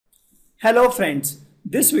Hello friends,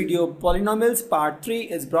 this video Polynomials part 3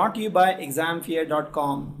 is brought to you by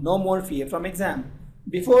examfear.com. No more fear from exam.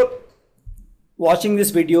 Before watching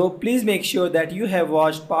this video, please make sure that you have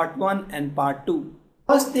watched part 1 and part 2.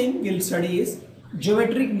 First thing we'll study is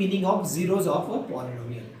geometric meaning of zeros of a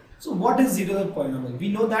polynomial. So what is zeros of polynomial? We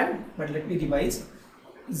know that, but let me revise.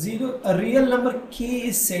 A real number k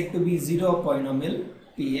is said to be zero of polynomial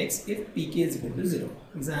px if pk is equal to 0.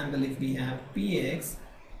 Example, if we have px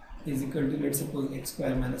is equal to, let's suppose, x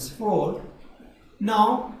square minus 4.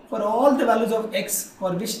 Now for all the values of x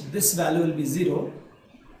for which this value will be 0,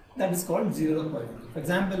 that is called zero of polynomial. For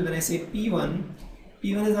example, when I say p1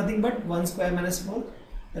 is nothing but 1 square minus 4,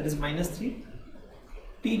 that is minus 3.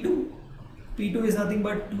 p2 is nothing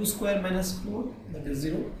but 2 square minus 4, that is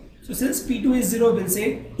 0. So since p2 is 0, we'll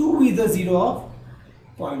say 2 is the 0 of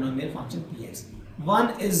polynomial function px.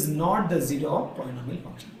 1 is not the 0 of polynomial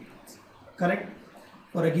function px. Correct?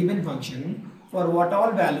 For a given function, for what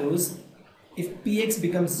all values, if px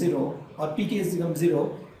becomes 0 or pk becomes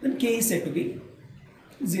 0, then k is said to be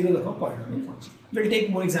 0 of a polynomial function. We'll take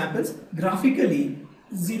more examples. Graphically,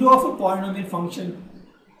 0 of a polynomial function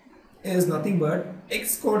is nothing but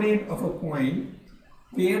x coordinate of a point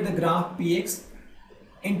where the graph px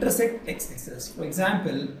intersect x-axis. For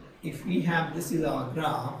example, if we have, this is our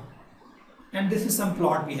graph and this is some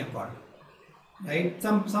plot we have got, right?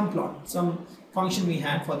 Some plot, some function we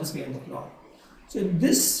had, for this we have the plot. So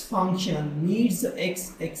this function needs the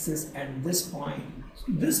x-axis at this point. So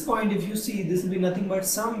this point, if you see, this will be nothing but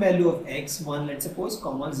some value of x, 1, let's suppose,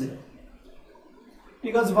 comma 0.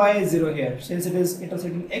 Because y is 0 here, since it is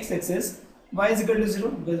intersecting x-axis, y is equal to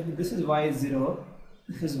 0, because this is y is 0,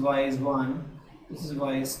 this is y is 1, this is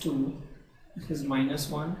y is 2, this is minus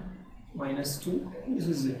 1, minus 2, and this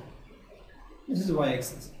is 0. This is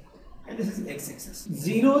y-axis and this is x-axis.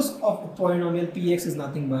 Zeros of a polynomial px is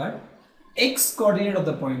nothing but x coordinate of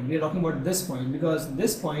the point. We are talking about this point because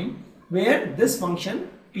this point where this function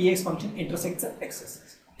px function intersects the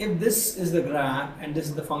x-axis. If this is the graph and this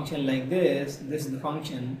is the function like this is the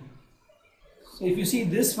function. So if you see,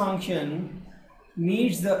 this function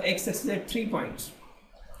meets the x-axis at 3 points.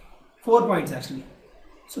 4 points actually.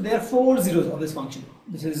 So there are 4 zeros of this function.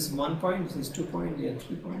 This is 1 point, this is 2 point, there are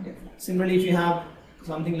 3 point. Similarly, if you have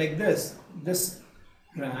something like this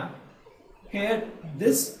graph, here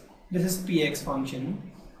this is px function.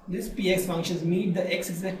 This px functions meet the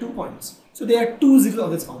x-axis at 2 points. So there are 2 zeros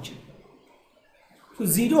of this function. So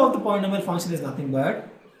 0 of the polynomial function is nothing but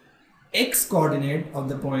x coordinate of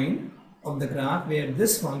the point of the graph where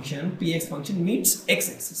this function px function meets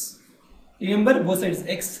x-axis. Remember, both sides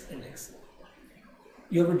x and x.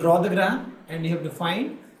 You have to draw the graph and you have to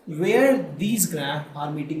find where these graphs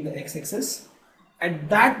are meeting the x-axis.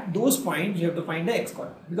 At those points you have to find the x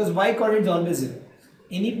coordinate, because y coordinate is always 0.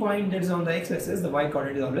 Any point that is on the x-axis, the y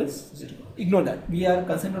coordinate is always 0. Ignore that. We are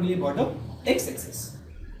concerned only about the x-axis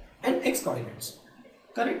and x coordinates.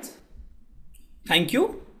 Correct? Thank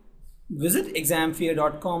you. Visit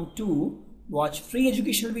examfear.com to watch free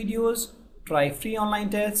educational videos, try free online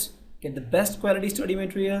tests, get the best quality study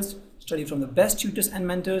materials, study from the best tutors and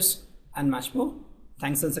mentors, and much more.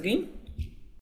 Thanks once again.